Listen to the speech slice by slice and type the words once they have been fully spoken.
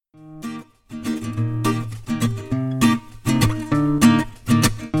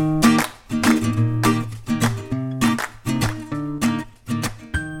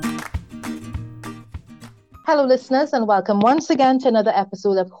fellow listeners, and welcome once again to another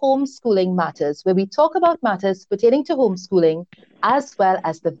episode of Homeschooling Matters, where we talk about matters pertaining to homeschooling as well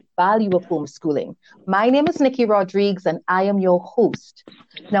as the value of homeschooling. My name is Nikki Rodriguez, and I am your host.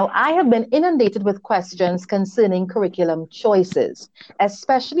 Now, I have been inundated with questions concerning curriculum choices,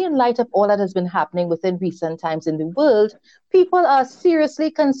 especially in light of all that has been happening within recent times in the world. People are seriously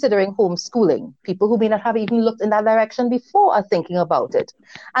considering homeschooling. People who may not have even looked in that direction before are thinking about it.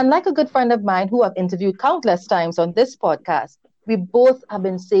 And like a good friend of mine who I've interviewed countless times on this podcast, we both have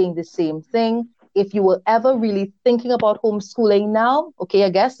been saying the same thing. If you were ever really thinking about homeschooling now, okay, I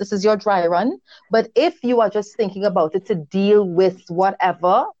guess this is your dry run. But if you are just thinking about it to deal with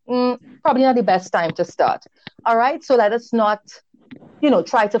whatever, probably not the best time to start. All right, so let us not,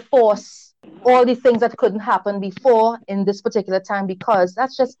 try to force all the things that couldn't happen before in this particular time, because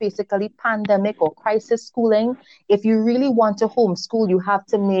that's just basically pandemic or crisis schooling. If you really want to homeschool, you have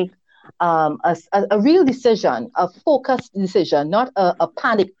to make a real decision, a focused decision, not a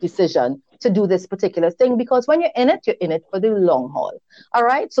panic decision to do this particular thing, because when you're in it for the long haul. All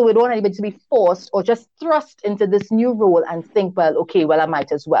right. So we don't want anybody to be forced or just thrust into this new role and think, well, I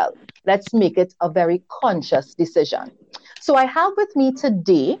might as well. Let's make it a very conscious decision. So I have with me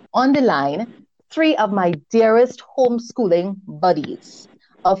today on the line 3 of my dearest homeschooling buddies.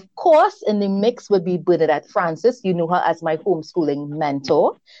 Of course, in the mix would be Bernadette Francis. You know her as my homeschooling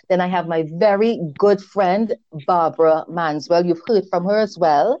mentor. Then I have my very good friend, Barbara Manswell. You've heard from her as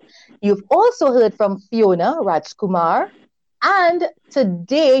well. You've also heard from Fiona Rajkumar. And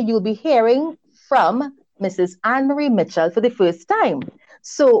today you'll be hearing from Mrs. Annmarie Mitchel for the first time.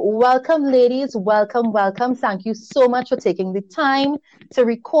 So welcome, ladies. Welcome. Thank you so much for taking the time to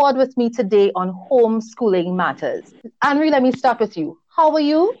record with me today on Homeschooling Matters. Annmarie, let me start with you. How are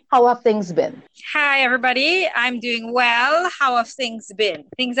you? How have things been? Hi, everybody. I'm doing well. How have things been?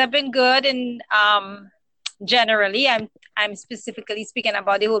 Things have been good, and generally, I'm specifically speaking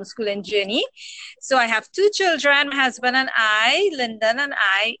about the homeschooling journey. So I have 2 children. My husband and I, Lyndon and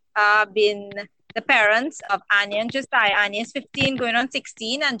I, have been the parents of Anya and Josiah. Anya is 15, going on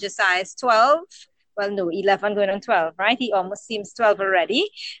 16, and Josiah is 12. Well, no, 11 going on 12, right? He almost seems 12 already.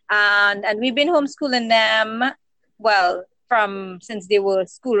 And we've been homeschooling them, since they were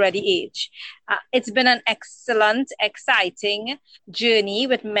school-ready age. It's been an excellent, exciting journey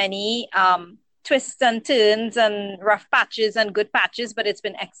with many twists and turns and rough patches and good patches, but it's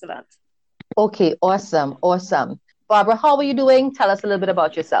been excellent. Okay, awesome. Barbara, how are you doing? Tell us a little bit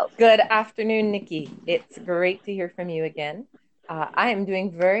about yourself. Good afternoon, Nikki. It's great to hear from you again. I am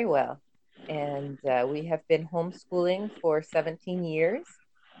doing very well, and we have been homeschooling for 17 years.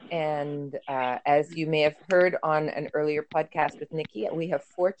 And as you may have heard on an earlier podcast with Nikki, we have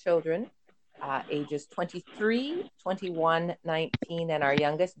 4 children, ages 23, 21, 19, and our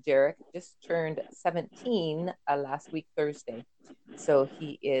youngest, Jarek, just turned 17 last week, Thursday. So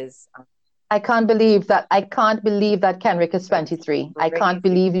he is... I can't believe that Kenrick is 23. I can't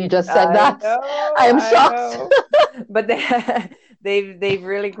believe you just said that. I am shocked. But they've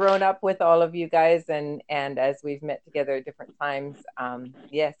really grown up with all of you guys, and as we've met together at different times,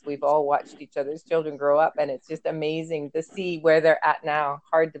 yes, we've all watched each other's children grow up, and it's just amazing to see where they're at now.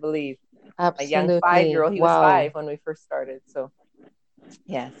 Hard to believe. Absolutely. A young 5-year-old, he was 5 when we first started. So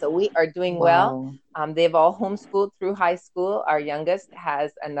yeah, so we are doing well. They've all homeschooled through high school. Our youngest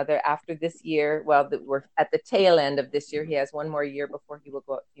has another after this year. Well, we're at the tail end of this year. He has one more year before he will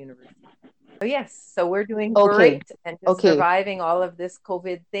go up to university. So yes, so we're doing great and just surviving all of this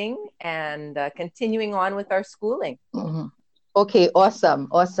COVID thing and continuing on with our schooling. Mm-hmm. Okay, awesome.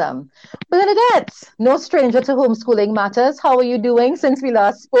 Bernadette, no stranger to Homeschooling Matters. How are you doing since we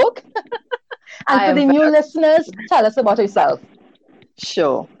last spoke? And for the new listeners, tell us about yourself.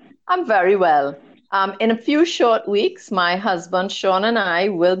 Sure. I'm very well. In a few short weeks, my husband, Sean, and I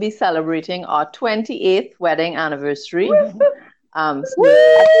will be celebrating our 28th wedding anniversary. Pause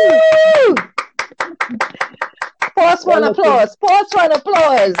for an applause.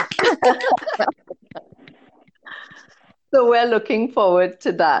 So we're looking forward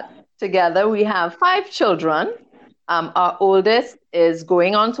to that. Together, we have 5 children. Our oldest is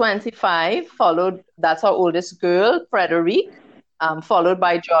going on 25, that's our oldest girl, Frederique. Followed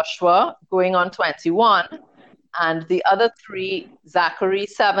by Joshua, going on 21, and the other 3, Zachary,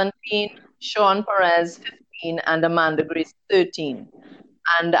 17, Sean Perez, 15, and Amanda Grace, 13.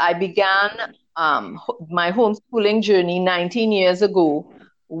 And I began my homeschooling journey 19 years ago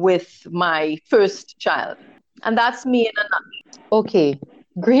with my first child. And that's me in a nutshell. Okay,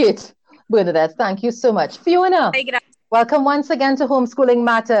 great. Bernadette, thank you so much. Fiona, welcome once again to Homeschooling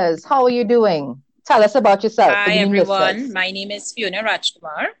Matters. How are you doing? Tell us about yourself. Hi, everyone. My name is Fiona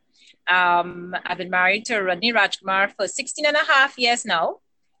Rajkumar. I've been married to Rodney Rajkumar for 16 and a half years now.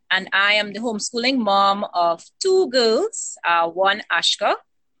 And I am the homeschooling mom of two girls, one Ashka,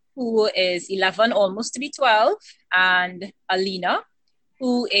 who is 11, almost to be 12, and Alina,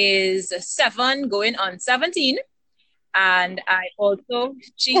 who is 7, going on 17. And I also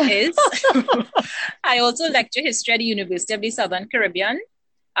lecture history at the University of the Southern Caribbean.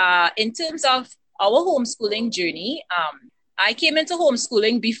 In terms of our homeschooling journey, I came into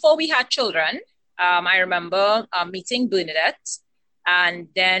homeschooling before we had children. I remember meeting Bernadette and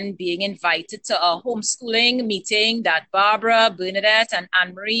then being invited to a homeschooling meeting that Barbara, Bernadette, and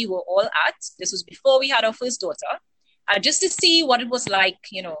Annmarie were all at. This was before we had our first daughter. Just to see what it was like,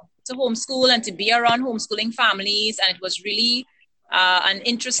 to homeschool and to be around homeschooling families. And it was really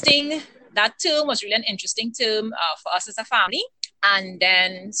that term was really an interesting term for us as a family. And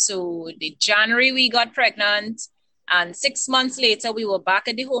then, so the January we got pregnant, and 6 months later, we were back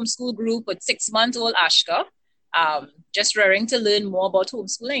at the homeschool group with 6-month-old Ashka, just raring to learn more about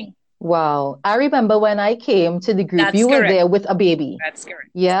homeschooling. Wow. I remember when I came to the group, you were there with a baby. That's correct.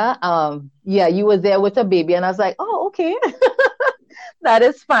 Yeah. You were there with a baby, and I was like, oh, okay. That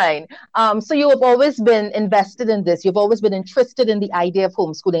is fine. So you have always been invested in this. You've always been interested in the idea of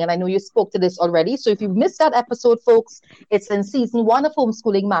homeschooling. And I know you spoke to this already. So if you missed that episode, folks, it's in season 1 of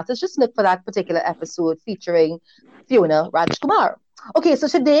Homeschooling Matters. Just look for that particular episode featuring Fiona Rajkumar. Okay, so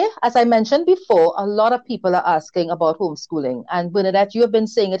today, as I mentioned before, a lot of people are asking about homeschooling. And Bernadette, you have been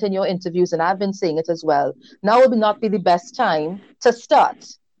saying it in your interviews, and I've been saying it as well. Now would not be the best time to start.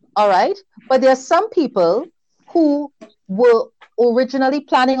 All right? But there are some people who were originally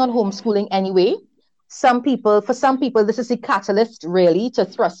planning on homeschooling anyway. For some people, this is the catalyst really to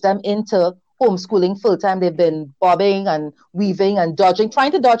thrust them into homeschooling full time. They've been bobbing and weaving and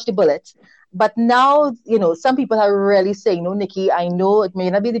trying to dodge the bullet. But now, some people are really saying, no, Nikki, I know it may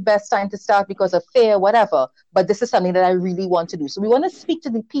not be the best time to start because of fear, whatever, but this is something that I really want to do. So we want to speak to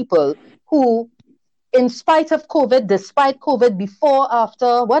the people who, in spite of COVID, despite COVID, before,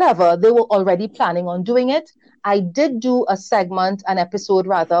 after, whatever, they were already planning on doing it. I did do an episode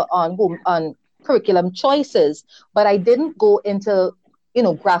rather, on curriculum choices, but I didn't go into,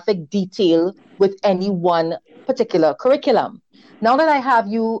 graphic detail with any one particular curriculum. Now that I have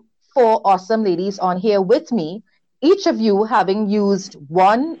you 4 awesome ladies on here with me, each of you having used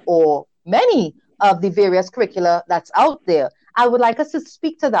one or many of the various curricula that's out there, I would like us to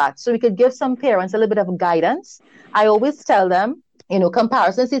speak to that so we could give some parents a little bit of guidance. I always tell them,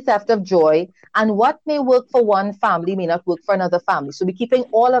 comparison is the theft of joy, and what may work for one family may not work for another family. So we're keeping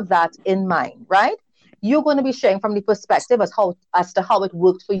all of that in mind, right? You're going to be sharing from the perspective as to how it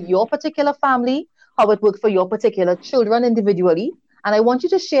worked for your particular family, how it worked for your particular children individually. And I want you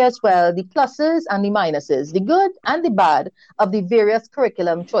to share as well the pluses and the minuses, the good and the bad of the various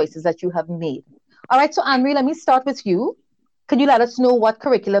curriculum choices that you have made. All right, so Annmarie, let me start with you. Could you let us know what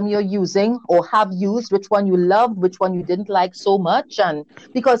curriculum you're using or have used, which one you loved, which one you didn't like so much? And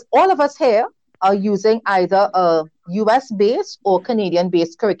because all of us here are using either a US-based or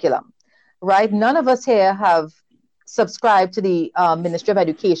Canadian-based curriculum, right? None of us here have subscribed to the Ministry of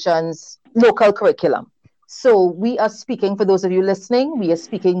Education's local curriculum. So we are speaking, for those of you listening, we are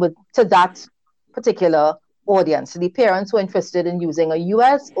speaking to that particular audience, the parents who are interested in using a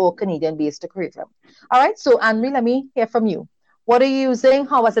US or Canadian-based curriculum. All right, so Annmarie, let me hear from you. What are you using?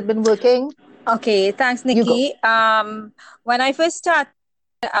 How has it been working? Okay, thanks, Nikki. When I first started,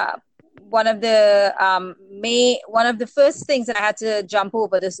 one of the first things that I had to jump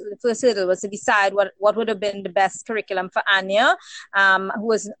over, the first hurdle was to decide what would have been the best curriculum for Anya, who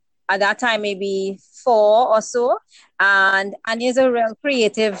was at that time maybe 4 or so. And Anya is a real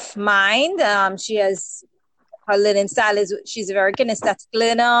creative mind. She has her learning style she's a very kinesthetic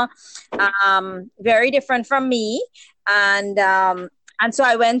learner, very different from me. And so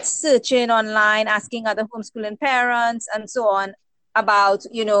I went searching online, asking other homeschooling parents and so on about,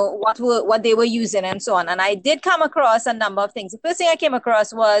 what they were using and so on. And I did come across a number of things. The first thing I came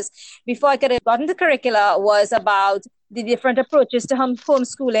across was, before I could have gotten the curricula, was about the different approaches to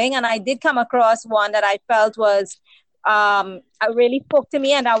homeschooling. And I did come across one that I felt was really spoke to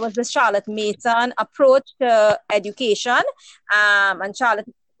me, and that was the Charlotte Mason approach to education. And Charlotte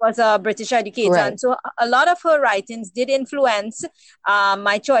was a British educator. Right. And so a lot of her writings did influence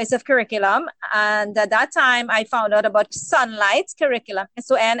my choice of curriculum. And at that time, I found out about Sunlight's curriculum.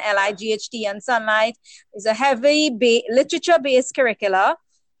 So Sunlight, and Sunlight is a heavy literature-based curriculum,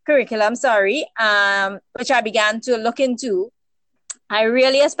 which I began to look into. I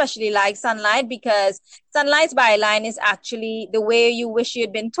really especially like Sunlight because Sunlight's byline is actually the way you wish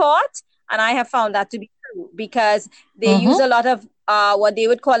you'd been taught. And I have found that to be true because they use a lot of what they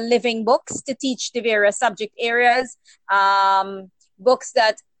would call living books to teach the various subject areas. Books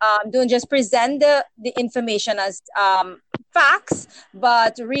that don't just present the information as facts,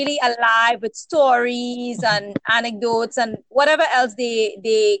 but really alive with stories and anecdotes and whatever else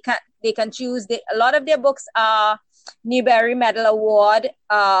they can choose. A lot of their books are Newbery Medal Award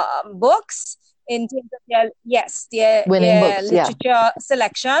books in terms of their winning books, literature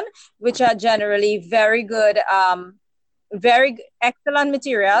selection, which are generally very good, very excellent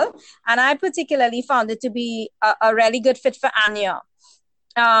material. And I particularly found it to be a really good fit for Anya.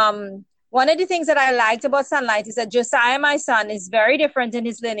 One of the things that I liked about Sunlight is that Josiah, my son, is very different in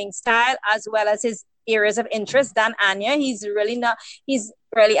his learning style as well as his areas of interest than Anya. He's really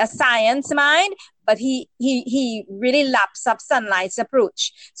a science mind, but he really laps up Sunlight's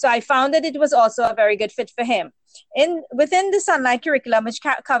approach. So I found that it was also a very good fit for him. Within the Sunlight curriculum, which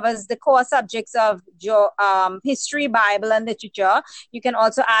covers the core subjects of history, Bible, and literature, you can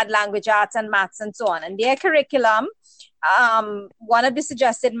also add language arts and maths and so on. And their curriculum, one of the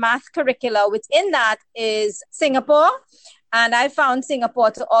suggested math curricula within that is Singapore. And I found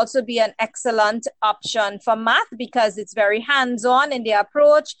Singapore to also be an excellent option for math because it's very hands-on in their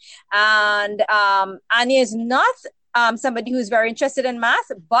approach. And Anya is not somebody who's very interested in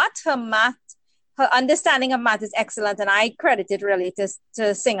math, but her understanding of math is excellent. And I credit it really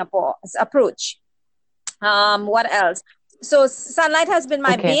to Singapore's approach. What else? So Sunlight has been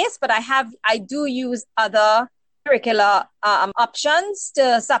my base, but I do use other curricular options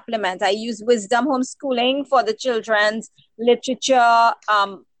to supplement. I use Wisdom Homeschooling for the children's literature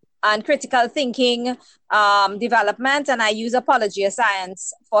and critical thinking development, and I use Apology of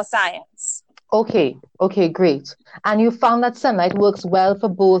Science for science. Okay, great. And you found that Sunlight works well for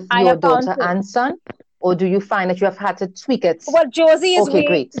both your daughter and son? Or do you find that you have had to tweak it? Well, Josie is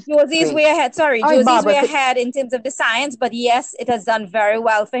way ahead. Sorry, Josie is way ahead in terms of the science, but yes, it has done very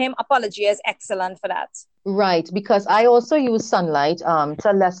well for him. Apology is excellent for that. Right, because I also use Sunlight to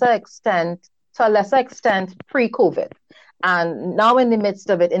a lesser extent pre-COVID. And now in the midst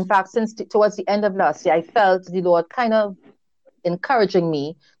of it, in fact, since towards the end of last year, I felt the Lord kind of encouraging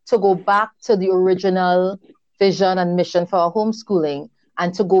me to go back to the original vision and mission for our homeschooling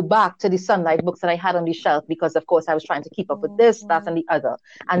and to go back to the Sunlight books that I had on the shelf because, of course, I was trying to keep up with this, that, and the other.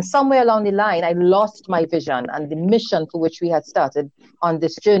 And somewhere along the line, I lost my vision and the mission for which we had started on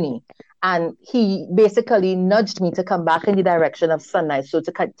this journey. And he basically nudged me to come back in the direction of Sunlight. So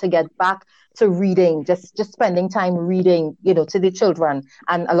to get back to reading, just spending time reading, to the children.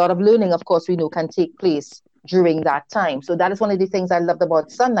 And a lot of learning, of course, we know can take place during that time. So that is one of the things I loved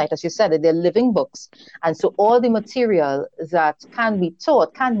about Sunlight. As you said, they're living books. And so all the material that can be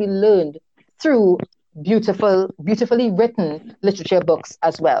taught can be learned through beautifully written literature books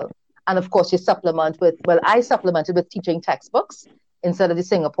as well. And of course, I supplemented with teaching textbooks instead of the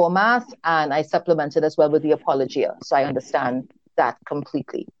Singapore math, and I supplemented as well with the Apologia. So I understand that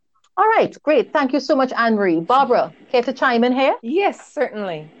completely. All right, great. Thank you so much, Annmarie. Barbara, care to chime in here? Yes,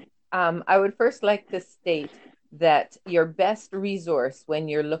 certainly. I would first like to state that your best resource when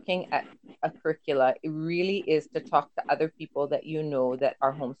you're looking at a curricula, it really is to talk to other people that you know that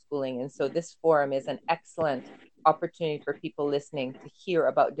are homeschooling. And so this forum is an excellent opportunity for people listening to hear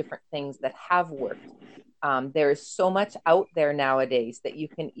about different things that have worked. There is so much out there nowadays that you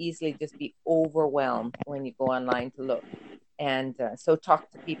can easily just be overwhelmed when you go online to look. And so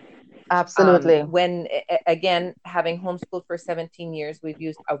talk to people. Absolutely. When, again, having homeschooled for 17 years, we've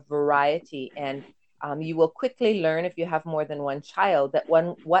used a variety, and you will quickly learn if you have more than one child that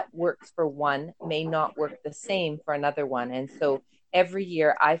what works for one may not work the same for another one. And so every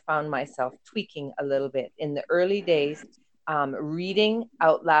year I found myself tweaking a little bit. In the early days, reading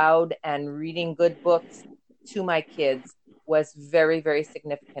out loud and reading good books to my kids was very, very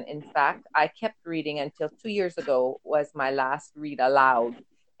significant. In fact, I kept reading until 2 years ago was my last read aloud.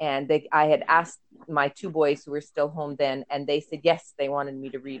 And I had asked my two boys who were still home then, and they said, yes, they wanted me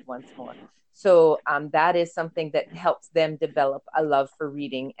to read once more. So that is something that helps them develop a love for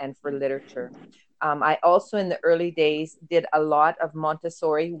reading and for literature. I also, in the early days, did a lot of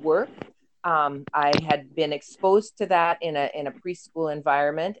Montessori work. I had been exposed to that in a preschool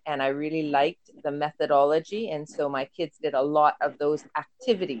environment, and I really liked the methodology. And so my kids did a lot of those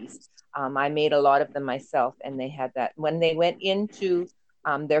activities. I made a lot of them myself, and they had that. When they went into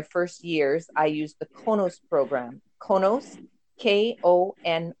their first years, I used the KONOS program. KONOS,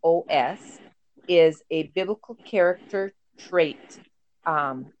 KONOS, is a biblical character trait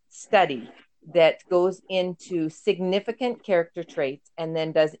study that goes into significant character traits and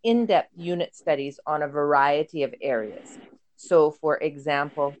then does in-depth unit studies on a variety of areas. So, for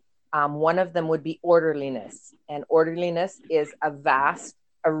example, One of them would be orderliness. And orderliness is a vast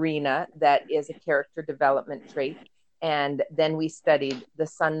arena that is a character development trait. And then we studied the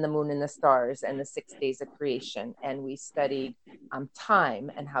sun, the moon, and the stars, and the 6 days of creation. And we studied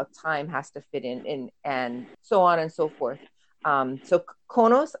time and how time has to fit in, and so on and so forth. So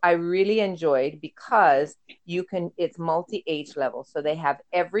Konos, I really enjoyed because it's multi-age level. So they have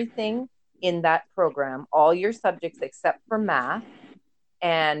everything in that program, all your subjects except for math,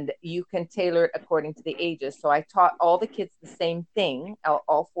 and you can tailor it according to the ages. So I taught all the kids the same thing,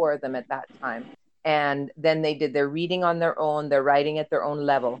 all 4 of them at that time. And then they did their reading on their own, their writing at their own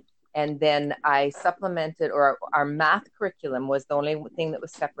level. And then I supplemented, or our math curriculum was the only thing that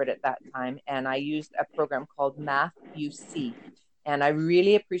was separate at that time. And I used a program called Math UC. And I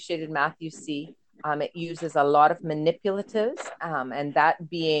really appreciated Math UC. It uses a lot of manipulatives, and that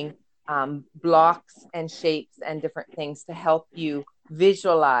being blocks and shapes and different things to help you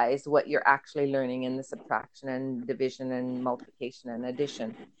visualize what you're actually learning in the subtraction and division and multiplication and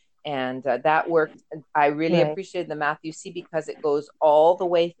addition. And that worked. I really appreciated the Math UC because it goes all the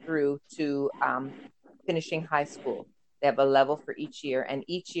way through to finishing high school. They have a level for each year, and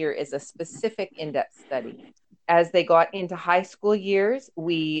each year is a specific in-depth study. As they got into high school years,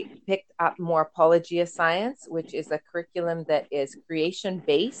 we picked up more Apologia Science, which is a curriculum that is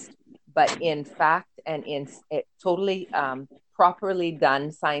creation-based, but in fact and in it totally properly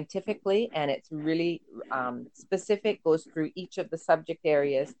done scientifically, and it's really specific, goes through each of the subject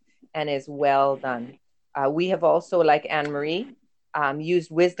areas, and is well done. We have also, like Annmarie, used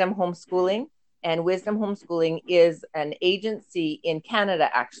Wisdom Homeschooling, and Wisdom Homeschooling is an agency in Canada,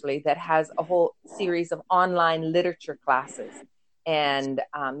 actually, that has a whole series of online literature classes. And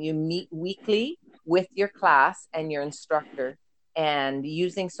you meet weekly with your class and your instructor, and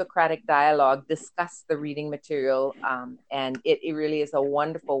using Socratic dialogue, discuss the reading material. And it really is a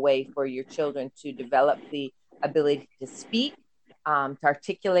wonderful way for your children to develop the ability to speak, to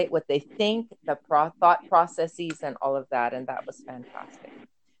articulate what they think, the thought processes, and all of that. And that was fantastic.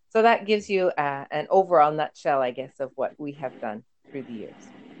 So that gives you an overall nutshell, I guess, of what we have done through the years.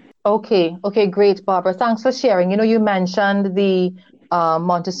 Okay, great, Barbara. Thanks for sharing. You mentioned the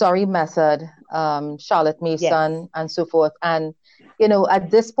Montessori method, Charlotte Mason, and so forth. And, at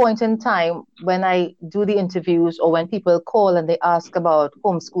this point in time, when I do the interviews or when people call and they ask about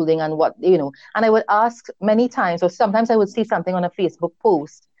homeschooling and what, and I would ask many times, or sometimes I would see something on a Facebook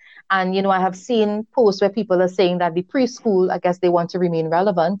post. And, I have seen posts where people are saying that the preschool, I guess they want to remain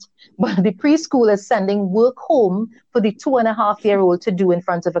relevant, but the preschool is sending work home for the 2.5-year-old to do in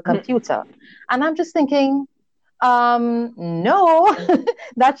front of a computer. And I'm just thinking, no,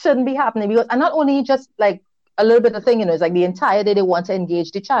 that shouldn't be happening. Because, and not only just like a little bit of thing, it's like the entire day they want to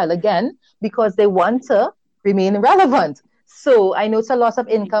engage the child again because they want to remain relevant. So I know it's a loss of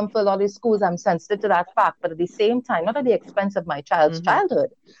income for a lot of schools. I'm sensitive to that fact, but at the same time, not at the expense of my child's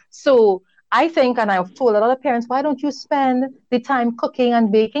childhood. So I think, and I've told a lot of parents, why don't you spend the time cooking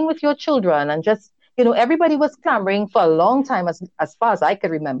and baking with your children? And just, everybody was clamoring for a long time, as far as I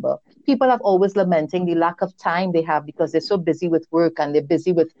can remember. People have always lamenting the lack of time they have because they're so busy with work and they're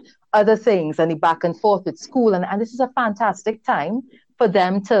busy with other things and the back and forth with school. And this is a fantastic time for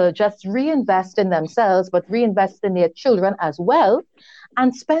them to just reinvest in themselves, but reinvest in their children as well,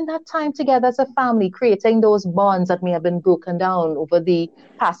 and spend that time together as a family, creating those bonds that may have been broken down over the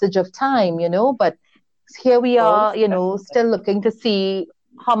passage of time, But here we are, still looking to see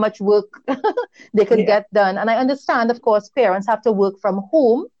how much work they could get done. And I understand, of course, parents have to work from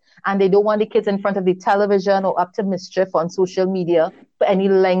home and they don't want the kids in front of the television or up to mischief on social media for any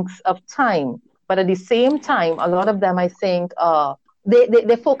length of time. But at the same time, a lot of them, I think,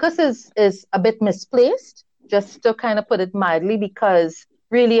 their focus is a bit misplaced, just to kind of put it mildly, because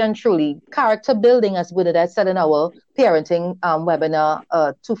really and truly, character building, as Bernadette said in our parenting webinar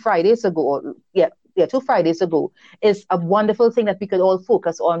 2 Fridays ago, 2 Fridays ago, is a wonderful thing that we could all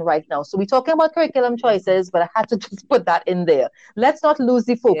focus on right now. So we're talking about curriculum choices, but I had to just put that in there. Let's not lose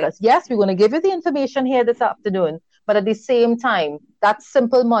the focus. Yes, we're going to give you the information here this afternoon, but at the same time, that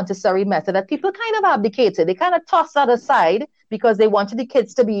simple Montessori method that people kind of abdicated, they kind of tossed that aside because they wanted the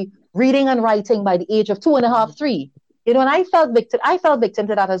kids to be reading and writing by the age of 2.5, 3. And I felt victim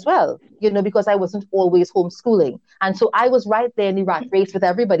to that as well, because I wasn't always homeschooling. And so I was right there in the rat race with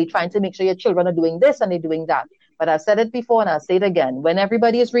everybody, trying to make sure your children are doing this and they're doing that. But I've said it before and I'll say it again. When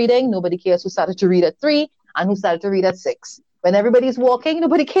everybody is reading, nobody cares who started to read at 3 and who started to read at 6. When everybody's walking,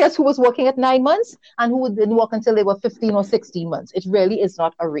 nobody cares who was walking at 9 months and who didn't walk until they were 15 or 16 months. It really is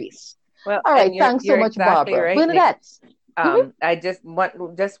not a race. Well, all right, thanks so much, exactly Barbara. Right, Bernadette. I just want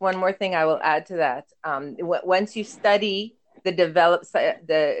one more thing I will add to that. Once you study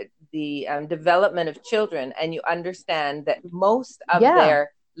the development of children, and you understand that most of Yeah.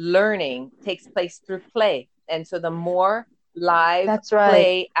 their learning takes place through play. And so the more live That's right.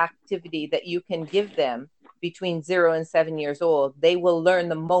 play activity that you can give them between 0 and 7 years old, they will learn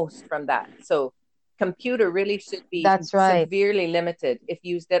the most from that. So computer really should be That's right. severely limited if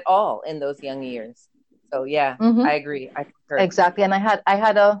used at all in those young years. So yeah, Mhm. I agree. I concur. Exactly. And I had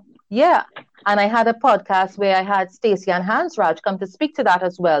a podcast where I had Stacey and Hans Raj come to speak to that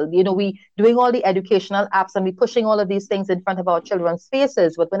as well. You know, we doing all the educational apps and we pushing all of these things in front of our children's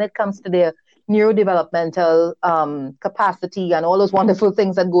faces, but when it comes to their neurodevelopmental capacity and all those wonderful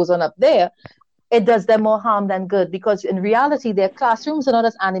things that goes on up there, it does them more harm than good, because in reality their classrooms are not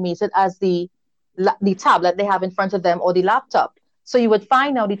as animated as the tablet they have in front of them or the laptop. So you would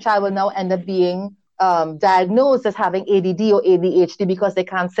find now the child will now end up being diagnosed as having ADD or ADHD because they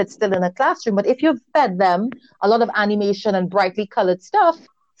can't sit still in a classroom. But if you've fed them a lot of animation and brightly colored stuff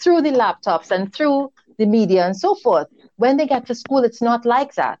through the laptops and through the media and so forth, when they get to school, it's not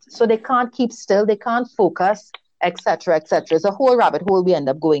like that. So they can't keep still, they can't focus, etc., etc. It's a whole rabbit hole we end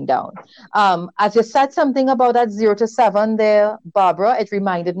up going down. As you said something about that 0 to 7 there, Barbara, it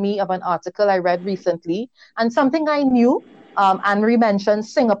reminded me of an article I read recently and something I knew. Annmarie mentioned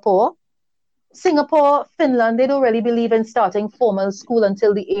Singapore, Finland, they don't really believe in starting formal school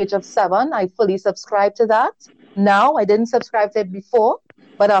until the age of 7. I fully subscribe to that. Now, I didn't subscribe to it before,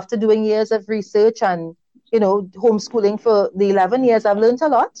 but after doing years of research and, homeschooling for the 11 years, I've learned a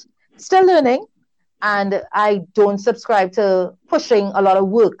lot. Still learning. And I don't subscribe to pushing a lot of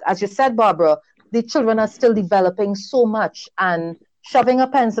work. As you said, Barbara, the children are still developing so much, and shoving a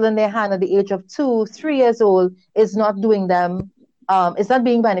pencil in their hand at the age of 2, 3 years old is not doing them. It's not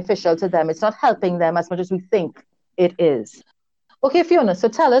being beneficial to them. It's not helping them as much as we think it is. Okay, Fiona, so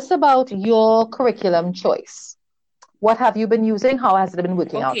tell us about your curriculum choice. What have you been using? How has it been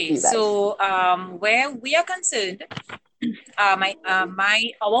working out for you guys? So where we are concerned, our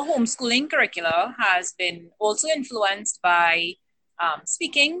homeschooling curricula has been also influenced by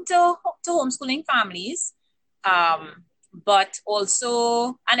speaking to homeschooling families, but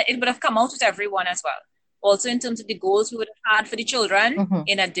also, and it would have come out with everyone as well. Also in terms of the goals we would have had for the children,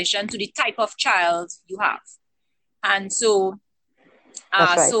 in addition to the type of child you have. And so,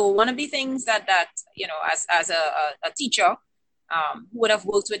 so one of the things that as a teacher who would have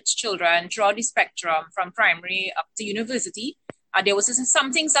worked with children throughout the spectrum from primary up to university, there was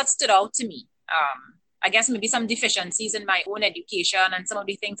some things that stood out to me. I guess maybe some deficiencies in my own education and some of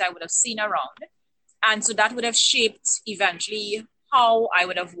the things I would have seen around. And so that would have shaped eventually how I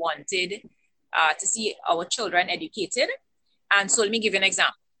would have wanted to see our children educated. And so let me give you an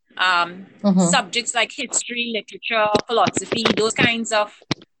example. Subjects like history, literature, philosophy, those kinds of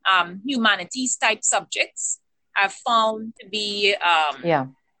humanities type subjects I've found to be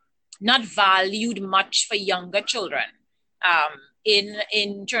not valued much for younger children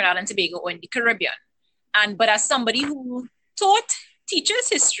in Trinidad and Tobago or in the Caribbean. But as somebody who teaches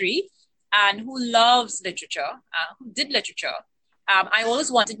history and who loves literature, who did literature, I always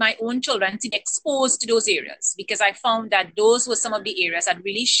wanted my own children to be exposed to those areas, because I found that those were some of the areas that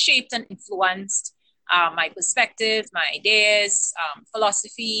really shaped and influenced my perspective, my ideas,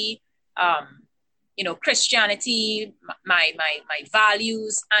 philosophy, Christianity, my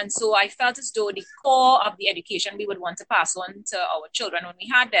values. And so I felt as though the core of the education we would want to pass on to our children when we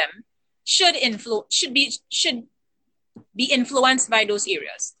had them should be influenced by those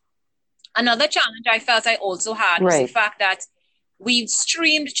areas. Another challenge I felt I also had was the fact that we've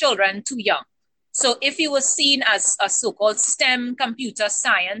streamed children too young. So if you were seen as a so-called STEM computer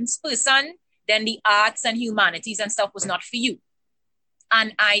science person, then the arts and humanities and stuff was not for you.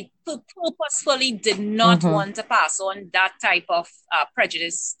 And I purposefully did not want to pass on that type of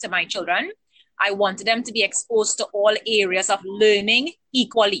prejudice to my children. I wanted them to be exposed to all areas of learning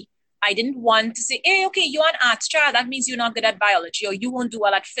equally. I didn't want to say, hey, okay, you're an arts child, that means you're not good at biology, or you won't do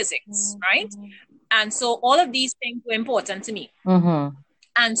well at physics, right? And so all of these things were important to me.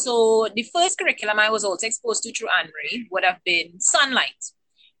 And so the first curriculum I was also exposed to through Annmarie would have been Sunlight.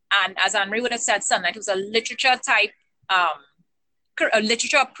 And as Annmarie would have said, Sunlight was a literature type, a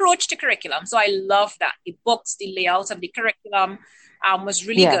literature approach to curriculum. So I love that. The books, the layout of the curriculum was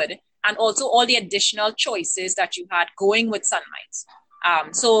really good. And also all the additional choices that you had going with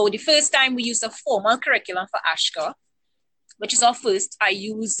Sunlight. So the first time we used a formal curriculum for Ashka, which is our first, I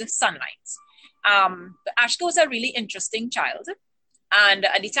used Sunlight. Ashka was a really interesting child. And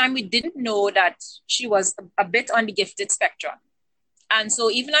at the time, we didn't know that she was a bit on the gifted spectrum. And so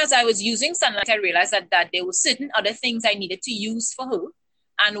even as I was using Sunlight, I realized that there were certain other things I needed to use for her.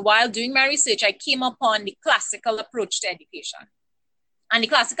 And while doing my research, I came upon the classical approach to education. And the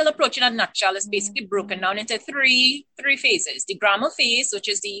classical approach in a nutshell is basically broken down into three phases. The grammar phase, which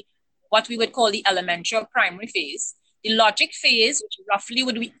is what we would call the elementary or primary phase. The logic phase, which roughly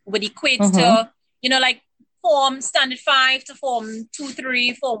would equate to, like form standard 5 to form 2,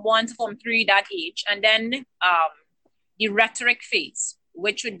 3, form 1 to form 3, that age. And then the rhetoric phase,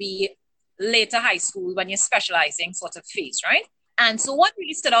 which would be later high school when you're specializing sort of phase, right? And so what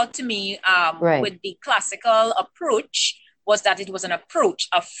really stood out to me with the classical approach was that it was an approach,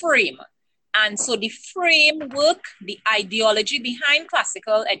 a frame. And so the framework, the ideology behind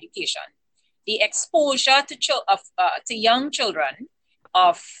classical education, the exposure to young children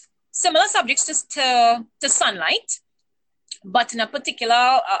of similar subjects to sunlight, but in a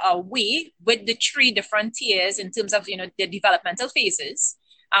particular way with the 3 different tiers in terms of, the developmental phases,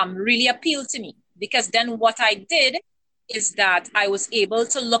 really appealed to me. Because then what I did is that I was able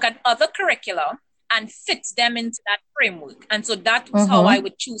to look at other curricula and fit them into that framework. And so that was how I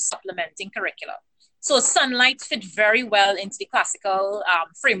would choose supplementing curricula. So sunlight fit very well into the classical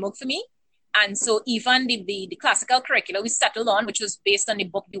framework for me. And so even the classical curricula we settled on, which was based on the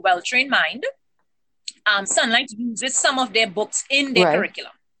book, The Well-Trained Mind, Sunlight uses some of their books in their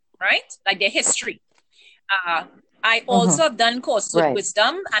curriculum, right? Like their history. I also have done courses with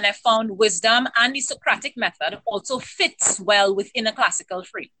wisdom, and I found wisdom and the Socratic method also fits well within a classical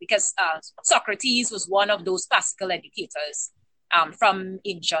frame, because Socrates was one of those classical educators from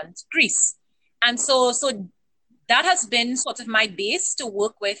ancient Greece. And so that has been sort of my base to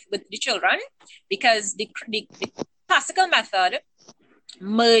work with the children, because the classical method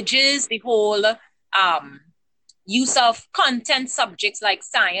merges the whole use of content subjects like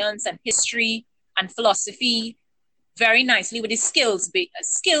science and history and philosophy very nicely with the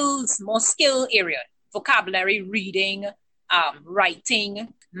more skill area, vocabulary, reading,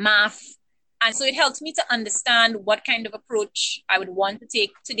 writing, math. And so it helps me to understand what kind of approach I would want to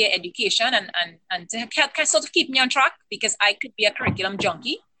take to their education and to help sort of keep me on track, because I could be a curriculum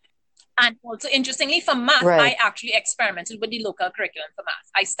junkie. And also, interestingly, for math, I actually experimented with the local curriculum for math.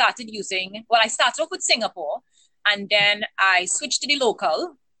 I started off with Singapore, and then I switched to the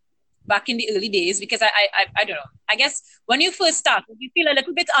local back in the early days, because I don't know. I guess when you first start, you feel a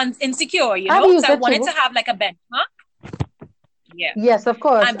little bit insecure, So I wanted to have like a benchmark. Yeah. Yes, of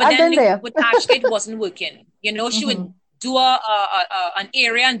course. But then with Ashley, it wasn't working. She would do an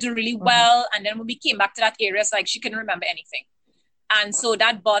area and do really well, and then when we came back to that area, it's like she couldn't remember anything, and so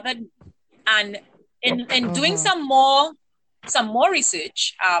that bothered me. And in doing some more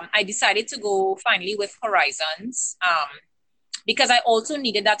research, I decided to go finally with Horizons. Because I also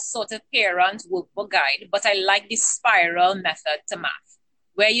needed that sort of parent workbook guide, but I like the spiral method to math,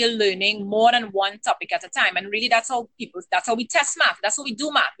 where you're learning more than one topic at a time. And really that's how we test math. That's how we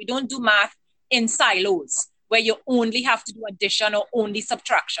do math. We don't do math in silos where you only have to do addition or only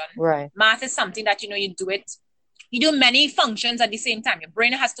subtraction. Right. Math is something that, you do many functions at the same time. Your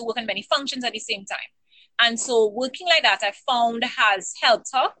brain has to work on many functions at the same time. And so working like that, I found has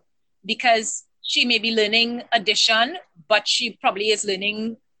helped her, because she may be learning addition, but she probably is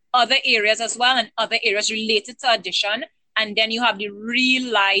learning other areas as well, and other areas related to addition. And then you have the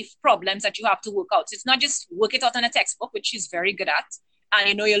real life problems that you have to work out. So it's not just work it out in a textbook, which she's very good at.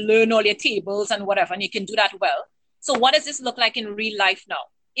 And you learn all your tables and whatever, and you can do that well. So what does this look like in real life now?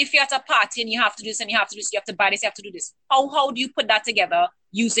 If you're at a party and you have to do this and you have to do this, you have to buy this, you have to do this. How do you put that together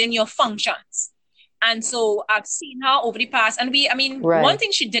using your functions? And so I've seen her over the past, and one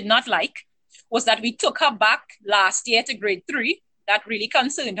thing she did not like was that we took her back last year to grade 3. That really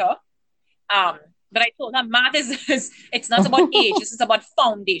concerned her. But I told her math it's not about age, this is about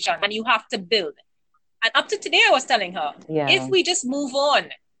foundation, and you have to build. And up to today, I was telling her, if we just move on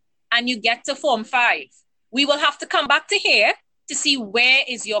and you get to form 5, we will have to come back to here to see where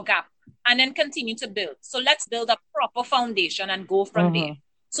is your gap and then continue to build. So let's build a proper foundation and go from there.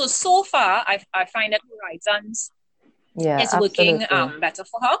 So far, I find that Horizons is working better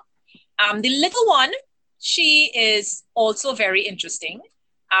for her. The little one, she is also very interesting.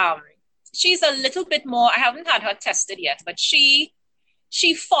 She's a little bit more, I haven't had her tested yet, but she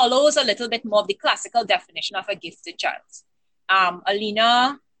follows a little bit more of the classical definition of a gifted child.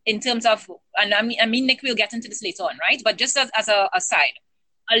 Alina, in terms of, and I mean, Nick, we'll get into this later on, right? But just as a aside,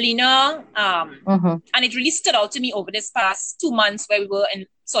 Alina, and it really stood out to me over this past 2 months where we were in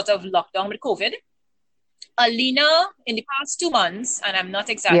sort of lockdown with COVID. Alina, in the past 2 months, and I'm not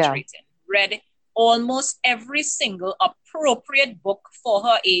exaggerating, read almost every single appropriate book for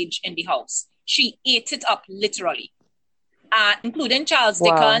her age in the house. She ate it up literally, including Charles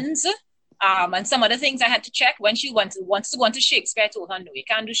Dickens, and some other things I had to check. When she wants to go into Shakespeare, I told her, no, you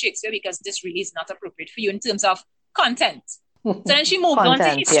can't do Shakespeare because this really is not appropriate for you in terms of content. So then she moved on to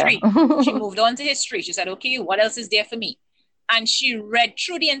Content, yeah. history. She moved on to history. She said, okay, what else is there for me? And she read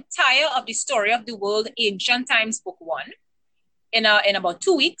through the entire of the story of the world, Ancient Times, book 1, in about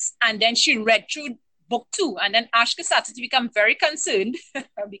 2 weeks. And then she read through book 2. And then Ashka started to become very concerned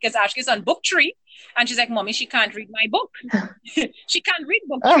because Ashka's on book 3. And she's like, Mommy, she can't read my book. She can't read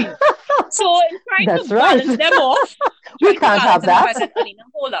book 3. So in trying That's to right. balance them off, We can't have that. I said, Alina,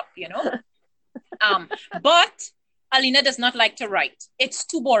 hold up, But Alina does not like to write. It's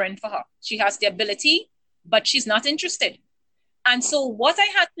too boring for her. She has the ability, but she's not interested. And so what I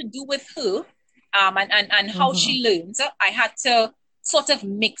had to do with her and how she learns, I had to sort of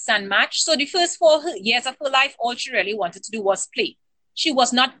mix and match. So the first 4 years of her life, all she really wanted to do was play. She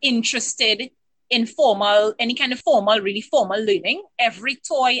was not interested in any kind of really formal learning. Every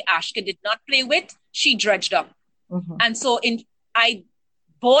toy Ashka did not play with, she dredged up. And so I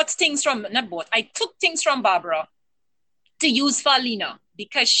took things from Barbara to use for Alina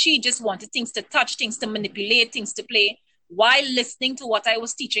because she just wanted things to touch, things to manipulate, things to play, while listening to what I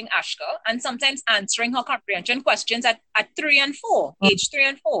was teaching Ashka and sometimes answering her comprehension questions at 3 and 4, age 3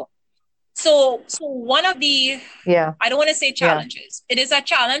 and 4. So one of the, I don't want to say challenges. It is a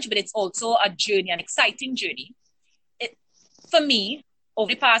challenge, but it's also a journey, an exciting journey. For me, over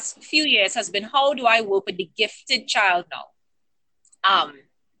the past few years has been, how do I work with the gifted child now?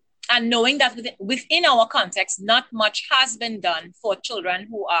 And knowing that within our context, not much has been done for children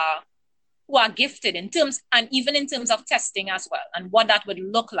who are gifted in terms of testing as well, and what that would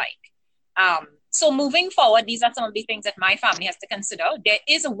look like. So moving forward, these are some of the things that my family has to consider. There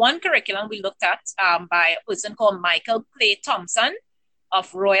is one curriculum we looked at by a person called Michael Clay Thompson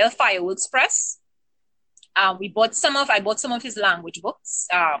of Royal Fireworks Press. I bought some of his language books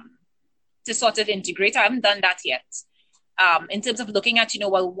to sort of integrate. I haven't done that yet. In terms of looking at,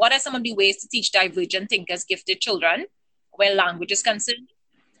 what are some of the ways to teach divergent thinkers, gifted children, where language is concerned?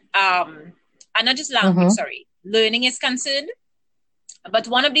 And not just language, learning is concerned. But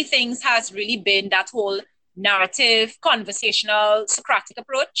one of the things has really been that whole narrative, conversational, Socratic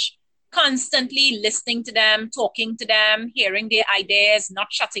approach, constantly listening to them, talking to them, hearing their ideas, not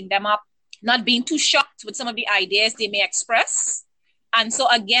shutting them up, not being too shocked with some of the ideas they may express. And so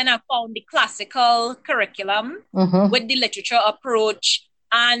again, I found the classical curriculum with the literature approach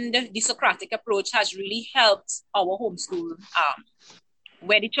and the Socratic approach has really helped our homeschool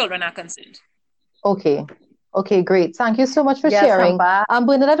where the children are concerned. Okay, great. Thank you so much for sharing.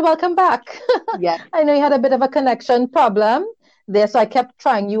 Bernadette, welcome back. Yes. I know you had a bit of a connection problem there, so I kept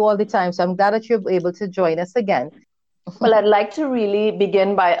trying you all the time. So I'm glad that you're able to join us again. Well, I'd like to really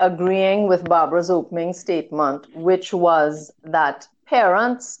begin by agreeing with Barbara's opening statement, which was that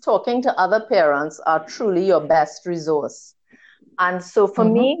parents, talking to other parents, are truly your best resource. And so for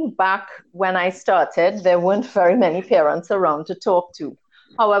me, back when I started, there weren't very many parents around to talk to.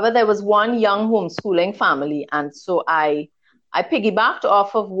 However, there was one young homeschooling family, and so I piggybacked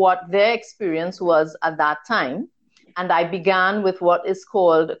off of what their experience was at that time, and I began with what is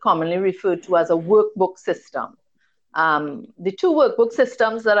commonly referred to as a workbook system. The 2 workbook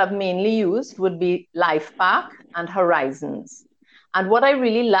systems that I've mainly used would be LifePack and Horizons. And what I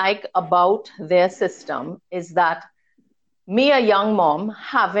really like about their system is that me, a young mom,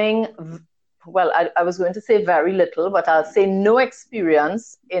 having, I was going to say very little, but I'll say no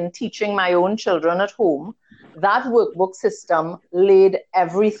experience in teaching my own children at home, that workbook system laid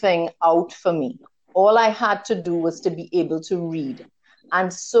everything out for me. All I had to do was to be able to read.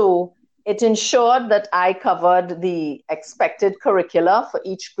 And so it ensured that I covered the expected curricula for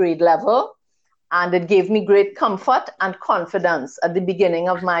each grade level, and it gave me great comfort and confidence at the beginning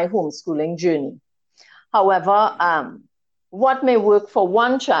of my homeschooling journey. However, what may work for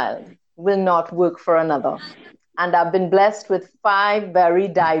one child will not work for another. And I've been blessed with 5 very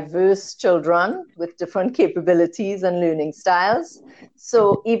diverse children with different capabilities and learning styles.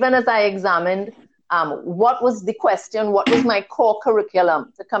 So even as I examined what was the question, what was my core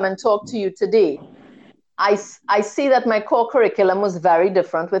curriculum to come and talk to you today, I see that my core curriculum was very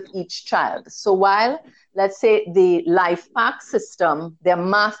different with each child. So while, let's say, the LifePack system, their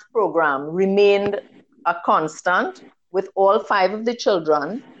math program remained a constant with all 5 of the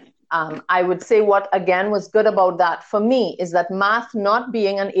children, I would say what, again, was good about that for me is that math not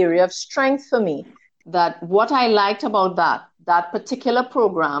being an area of strength for me, that what I liked about that particular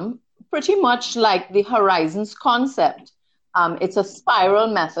program, pretty much like the Horizons concept, it's a spiral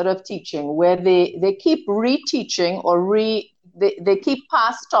method of teaching where they keep reteaching or they keep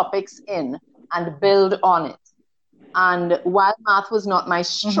past topics in and build on it. And while math was not my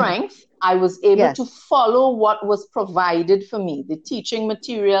strength, I was able to follow what was provided for me, the teaching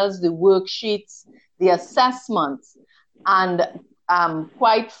materials, the worksheets, the assessments. And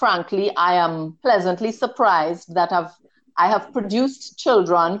quite frankly, I am pleasantly surprised that I have produced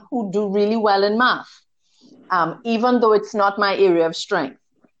children who do really well in math, even though it's not my area of strength.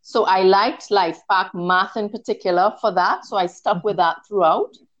 So I liked LifePack math in particular for that. So I stuck with that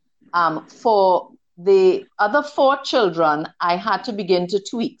throughout. For the other 4 children, I had to begin to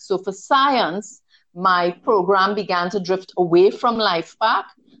tweak. So for science, my program began to drift away from LifePack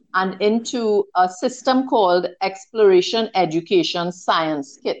and into a system called Exploration Education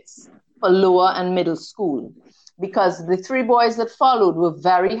Science Kits for lower and middle school. Because the 3 boys that followed were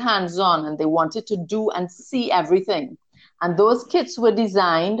very hands-on and they wanted to do and see everything. And those kits were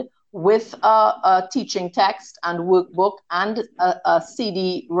designed with a teaching text and workbook and a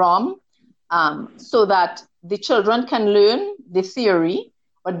CD-ROM, so that the children can learn the theory,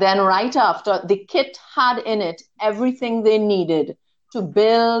 but then right after, the kit had in it everything they needed to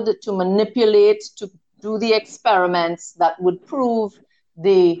build, to manipulate, to do the experiments that would prove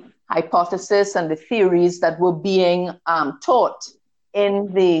the hypothesis and the theories that were being taught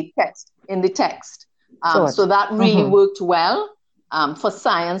in the text. So that really worked well for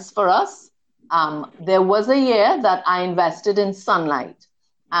science for us. There was a year that I invested in sunlight,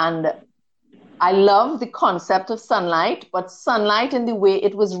 and I love the concept of sunlight, but sunlight in the way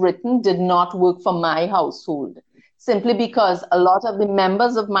it was written did not work for my household, simply because a lot of the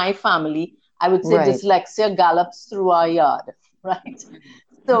members of my family, I would say dyslexia gallops through our yard, right?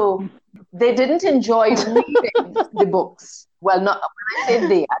 So they didn't enjoy reading the books. Well, not when I say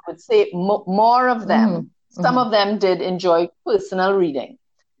they, I would say more of them. Some of them did enjoy personal reading.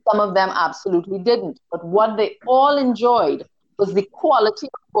 Some of them absolutely didn't. But what they all enjoyed was the quality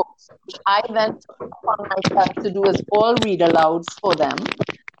of books, which I then took upon myself to do as all read alouds for them.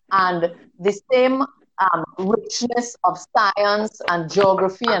 And the same richness of science and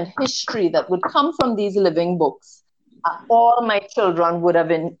geography and history that would come from these living books, all my children would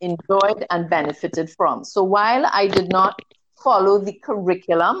have enjoyed and benefited from. So while I did not follow the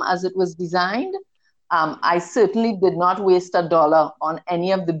curriculum as it was designed, I certainly did not waste $1 on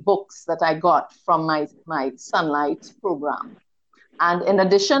any of the books that I got from my Sunlight program. And in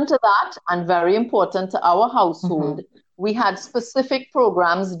addition to that, and very important to our household, we had specific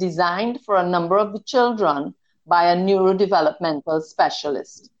programs designed for a number of the children by a neurodevelopmental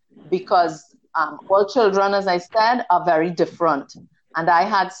specialist, because all children, as I said, are very different. And I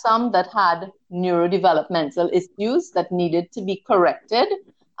had some that had neurodevelopmental issues that needed to be corrected.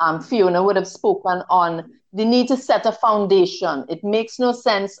 Fiona would have spoken on the need to set a foundation. It makes no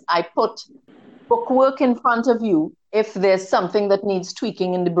sense I put bookwork in front of you if there's something that needs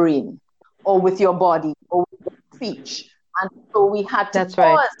tweaking in the brain or with your body or with your speech. And so we had to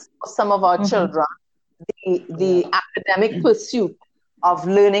pause for some of our children the academic pursuit of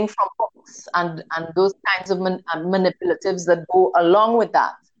learning from books and those kinds of manipulatives that go along with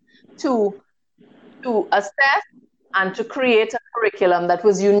that, to assess and to create a curriculum that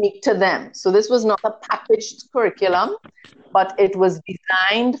was unique to them. So this was not a packaged curriculum, but it was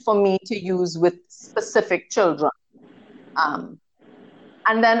designed for me to use with specific children.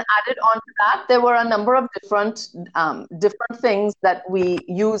 And then added on to that, there were a number of different things that we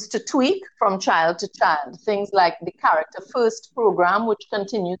used to tweak from child to child. Things like the Character First program, which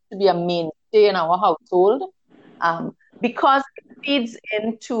continues to be a mainstay in our household, because it feeds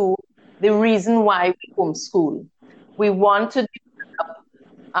into the reason why we homeschool. We want to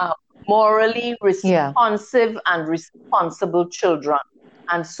develop morally responsive and responsible children.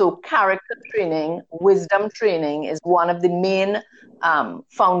 And so character training, wisdom training is one of the main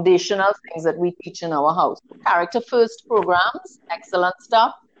foundational things that we teach in our house. Character First programs, excellent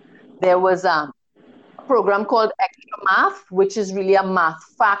stuff. There was a program called Extra Math, which is really a math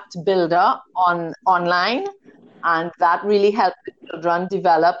fact builder online. And that really helped the children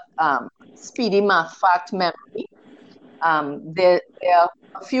develop speedy math fact memory. There are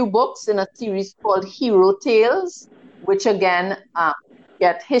a few books in a series called Hero Tales, which again,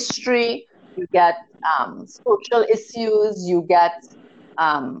 get history, you get social issues, you get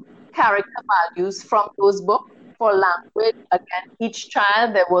character values from those books. For language, again, each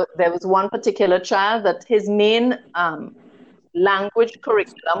child, there was one particular child that his main language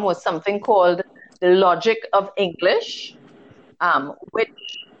curriculum was something called the Logic of English,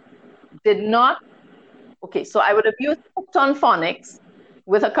 which did not, so I would have used Hooked on Phonics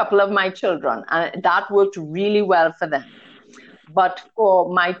with a couple of my children, and that worked really well for them. But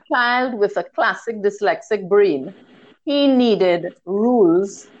for my child with a classic dyslexic brain, he needed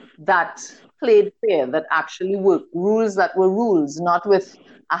rules that played fair, that actually worked, rules that were rules, not with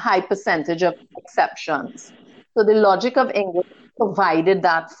a high percentage of exceptions. So the Logic of English provided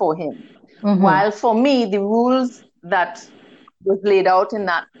that for him. While for me, the rules that was laid out in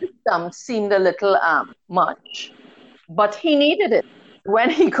that system seemed a little much, but he needed it. When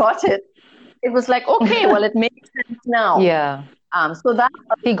he got it, it was like, okay, well, it makes sense now. Yeah. So that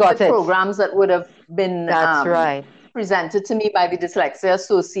He got the it. programs that would have been That's right. presented to me by the Dyslexia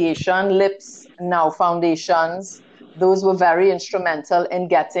Association, LIPS, Now Foundations, those were very instrumental in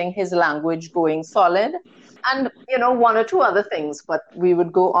getting his language going solid. And, you know, one or two other things, but we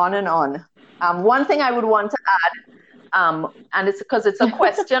would go on and on. One thing I would want to add, and it's because it's a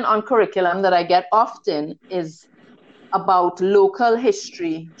question on curriculum that I get often, is about local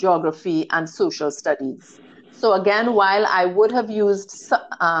history, geography, and social studies. So again, while I would have used,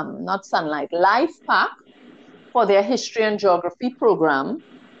 not Sunlight, LifePack for their history and geography program,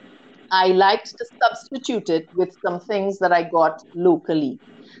 I liked to substitute it with some things that I got locally.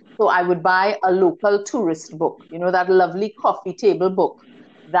 So I would buy a local tourist book, you know, that lovely coffee table book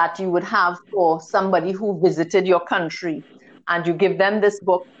that you would have for somebody who visited your country. And you give them this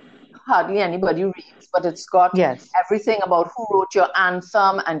book, hardly anybody reads, but it's got everything about who wrote your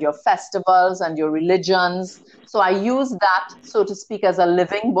anthem and your festivals and your religions. So I use that, so to speak, as a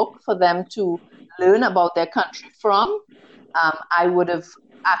living book for them to learn about their country from. I would have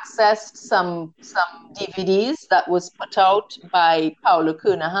accessed some DVDs that was put out by Paolo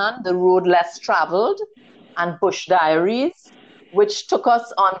Kernahan, The Road Less Traveled and Bush Diaries, which took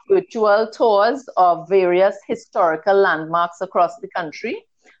us on virtual tours of various historical landmarks across the country,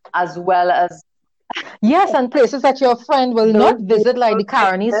 as well as yes, and places that your friend will not visit, like the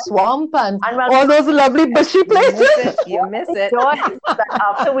Caroni Swamp and all those lovely bushy places. You miss it.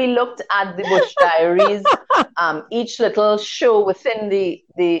 After we looked at the Bush Diaries, each little show within the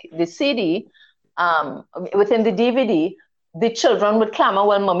CD, within the DVD, the children would clamor,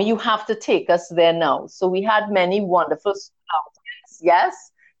 well, Mommy, you have to take us there now. So we had many wonderful outings,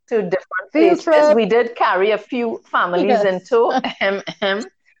 yes, to different places. We did carry a few families into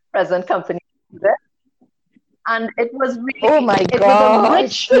present company. And it was really, it was a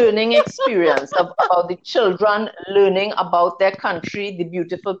rich learning experience about the children learning about their country, the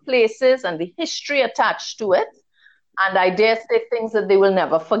beautiful places and the history attached to it. And I dare say things that they will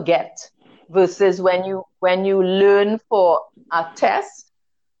never forget, versus when you learn for a test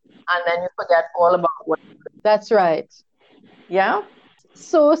and then you forget all about what. That's right. Yeah.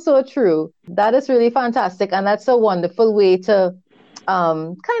 So true. That is really fantastic. And that's a wonderful way to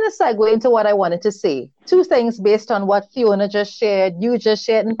kind of segue into what I wanted to say. Two things based on what Fiona just shared, you just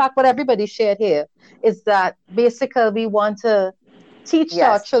shared, in fact, what everybody shared here, is that basically we want to teach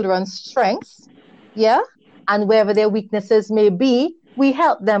our children's strengths, and wherever their weaknesses may be, we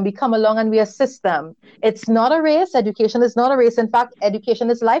help them, we come along and we assist them. It's not a race. Education is not a race. In fact, education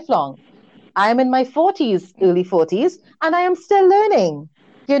is lifelong. I'm in my 40s, early 40s, and I am still learning,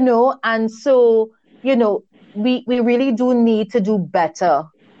 you know, and so, you know, we really do need to do better,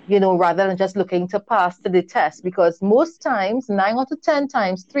 you know, rather than just looking to pass to the test, because most times, 9 out of 10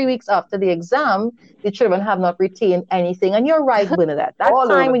 times, 3 weeks after the exam, the children have not retained anything. And you're right, Bernadette. That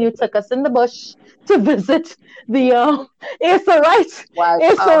time when you took us in the bush to visit the Right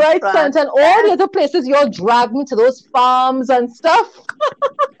Center and all the other places, you all dragged me to those farms and stuff,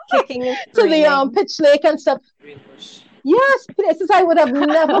 kicking and to the Pitch Lake and stuff. Yes, places I would have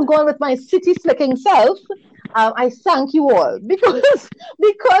never gone with my city slicking self. I thank you all because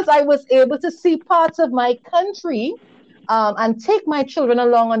I was able to see parts of my country and take my children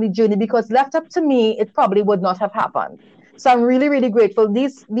along on the journey, because left up to me, it probably would not have happened. So I'm really, really grateful.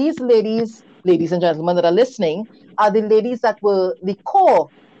 These ladies and gentlemen that are listening are the ladies that were the core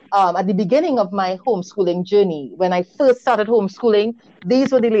at the beginning of my homeschooling journey. When I first started homeschooling,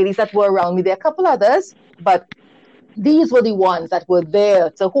 these were the ladies that were around me. There are a couple others, but these were the ones that were there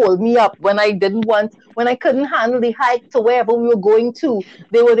to hold me up when I couldn't handle the hike to wherever we were going to.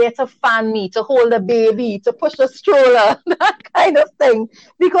 They were there to fan me, to hold a baby, to push a stroller, that kind of thing.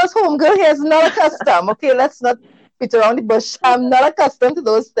 Because homegirl here is not accustomed. Okay, let's not beat around the bush. I'm not accustomed to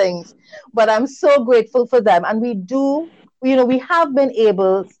those things. But I'm so grateful for them. And we have been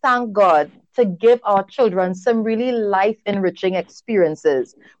able, thank God, to give our children some really life-enriching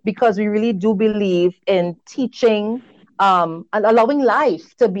experiences, because we really do believe in teaching and allowing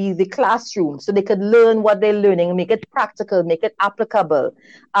life to be the classroom so they could learn what they're learning, make it practical, make it applicable.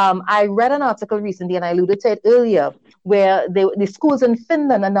 I read an article recently, and I alluded to it earlier, where the schools in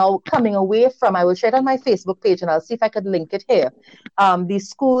Finland are now coming away from, I will share it on my Facebook page and I'll see if I could link it here. The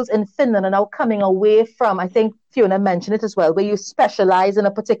schools in Finland are now coming away from, I think Fiona mentioned it as well, where you specialize in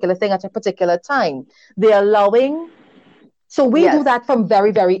a particular thing at a particular time. They're allowing, so we do that from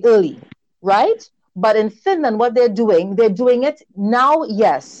very, very early, right? But in Finland, what they're doing it now,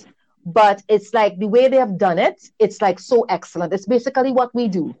 yes. but it's like the way they have done it, it's like so excellent. It's basically what we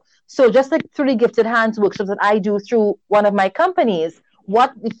do. So just like through the gifted hands workshops that I do through one of my companies,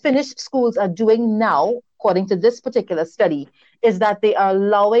 what the finished schools are doing now, according to this particular study, is that they are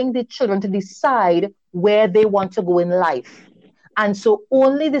allowing the children to decide where they want to go in life. And so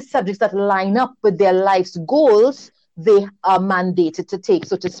only the subjects that line up with their life's goals, they are mandated to take,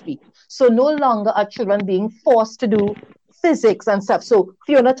 so to speak. So no longer are children being forced to do physics and stuff. So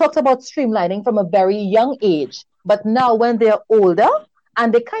Fiona talked about streamlining from a very young age. But now when they're older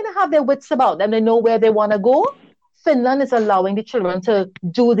and they kind of have their wits about them, they know where they want to go, Finland is allowing the children to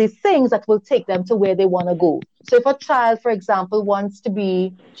do the things that will take them to where they want to go. So if a child, for example, wants to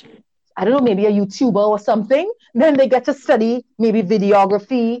be, I don't know, maybe a YouTuber or something, then they get to study maybe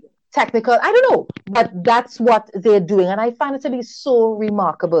videography, technical, I don't know, but that's what they're doing. And I find it to be so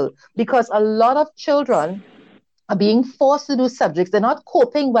remarkable because a lot of children are being forced to do subjects. They're not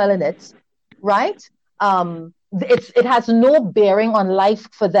coping well in it, right? It has no bearing on life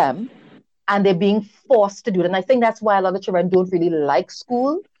for them, and they're being forced to do it. And I think that's why a lot of children don't really like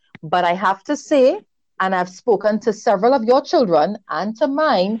school. But I have to say, and I've spoken to several of your children and to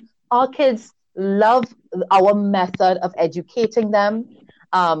mine, our kids love our method of educating them.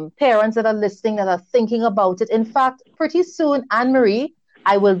 Parents that are listening, that are thinking about it. In fact, pretty soon, Annmarie,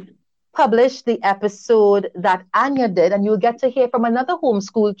 I will publish the episode that Anya did, and you'll get to hear from another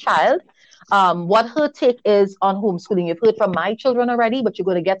homeschool child what her take is on homeschooling. You've heard from my children already, but you're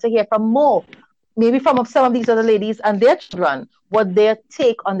going to get to hear from more, maybe from some of these other ladies and their children, what their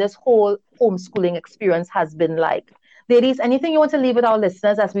take on this whole homeschooling experience has been like. Ladies, anything you want to leave with our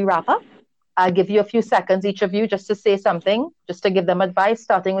listeners as we wrap up? I'll give you a few seconds, each of you, just to say something, just to give them advice,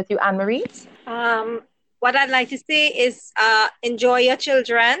 starting with you, Annmarie. What I'd like to say is enjoy your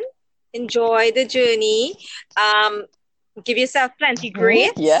children, enjoy the journey, give yourself plenty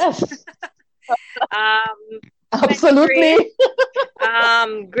grace. Yes. Absolutely.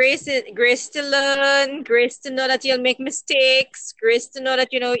 Grace to learn, grace to know that you'll make mistakes, grace to know that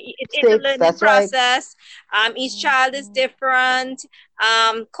it's a learning process. Right. Each child is different.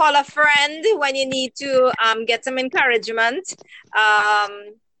 Call a friend when you need to get some encouragement. I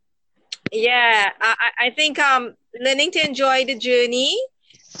think learning to enjoy the journey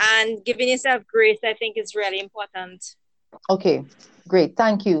and giving yourself grace, I think, is really important. Okay, great.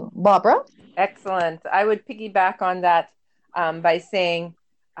 Thank you. Barbara? Excellent. I would piggyback on that by saying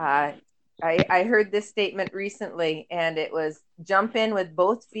I heard this statement recently, and it was jump in with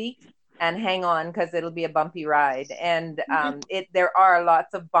both feet and hang on because it'll be a bumpy ride. And there are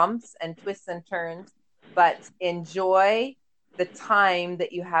lots of bumps and twists and turns, but enjoy the time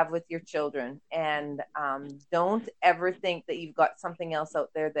that you have with your children, and don't ever think that you've got something else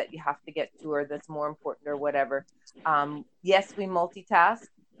out there that you have to get to or that's more important or whatever. Yes, we multitask,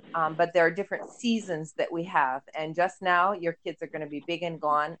 but there are different seasons that we have, and just now your kids are going to be big and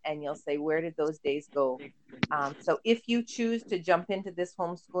gone, and you'll say, where did those days go? So if you choose to jump into this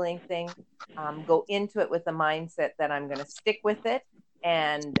homeschooling thing, go into it with the mindset that I'm going to stick with it,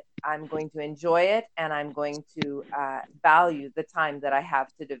 and I'm going to enjoy it, and I'm going to value the time that I have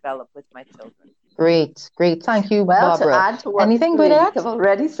to develop with my children. Great. Thank you, well, Barbara. To add to what anything ladies that have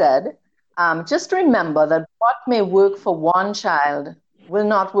already said, just remember that what may work for one child will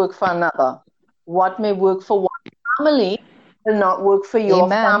not work for another. What may work for one family will not work for your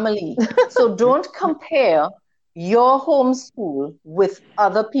family. So don't compare your homeschool with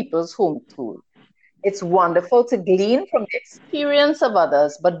other people's homeschool. It's wonderful to glean from the experience of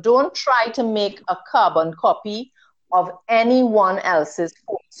others, but don't try to make a carbon copy of anyone else's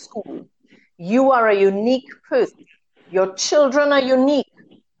homeschool. You are a unique person. Your children are unique.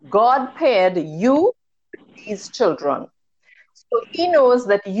 God paired you with these children. So he knows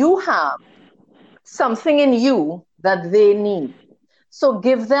that you have something in you that they need. So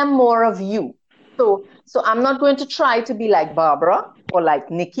give them more of you. So I'm not going to try to be like Barbara or like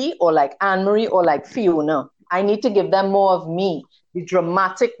Nikki or like Annmarie or like Fiona. I need to give them more of me, the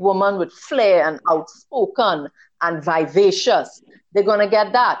dramatic woman with flair and outspoken and vivacious. They're going to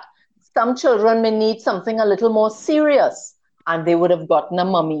get that. Some children may need something a little more serious, and they would have gotten a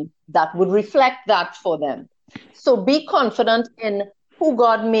mommy that would reflect that for them. So be confident in who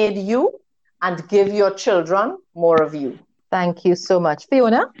God made you and give your children more of you. Thank you so much.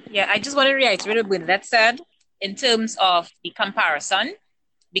 Fiona? Yeah, I just want to reiterate what Bernadette said in terms of the comparison,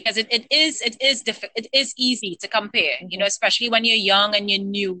 because it is easy to compare, especially when you're young and you're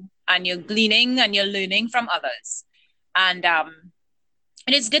new and you're gleaning and you're learning from others. And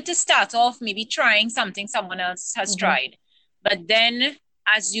it's good to start off maybe trying something someone else has tried. But then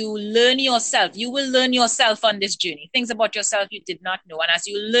as you learn yourself, you will learn yourself on this journey, things about yourself you did not know. And as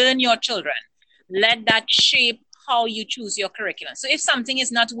you learn your children, let that shape how you choose your curriculum. So if something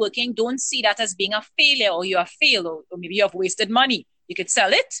is not working, don't see that as being a failure, or you have failed, or maybe you have wasted money. You could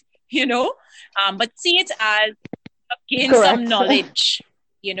sell it, but see it as gain some knowledge,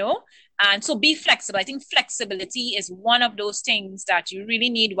 And so be flexible. I think flexibility is one of those things that you really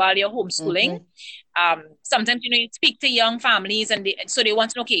need while you're homeschooling. Sometimes, you speak to young families and they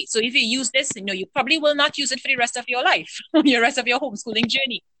want to know, okay, so if you use this, you probably will not use it for the rest of your life, the rest of your homeschooling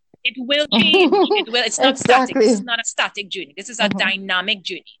journey. It will change. It's not static. This is not a static journey. This is a dynamic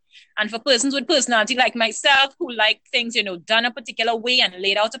journey. And for persons with personality like myself, who like things, done a particular way and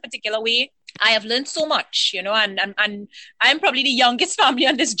laid out a particular way, I have learned so much, and I'm probably the youngest family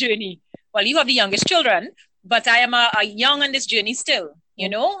on this journey. Well, you have the youngest children, but I am a young on this journey still,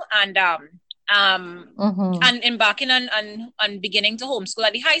 and embarking on beginning to homeschool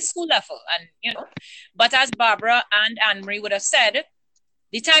at the high school level. And, but as Barbara and Annmarie would have said,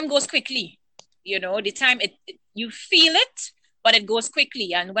 the time goes quickly, the time, you feel it, but it goes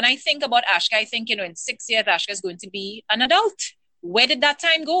quickly. And when I think about Ashka, I think, in 6 years, Ashka is going to be an adult. Where did that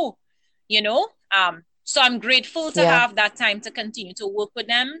time go? So I'm grateful to have that time to continue to work with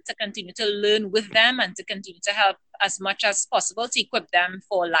them, to continue to learn with them, and to continue to help as much as possible to equip them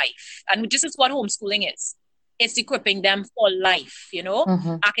for life. And this is what homeschooling is. It's equipping them for life,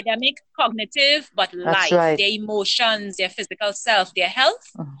 academic, cognitive, but life, their emotions, their physical self, their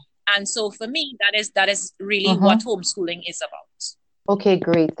health. And so for me, that is really what homeschooling is about. Okay,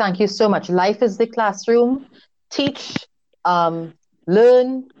 great. Thank you so much. Life is the classroom. Teach,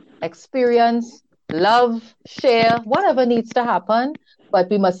 learn, experience, love, share, whatever needs to happen. But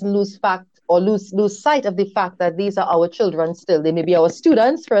we must lose sight of the fact that these are our children still. They may be our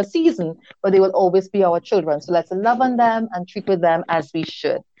students for a season, but they will always be our children. So let's love on them and treat with them as we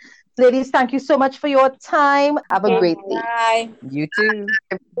should. Ladies, thank you so much for your time. Have a great day. Bye. You too.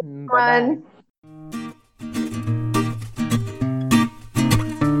 Bye.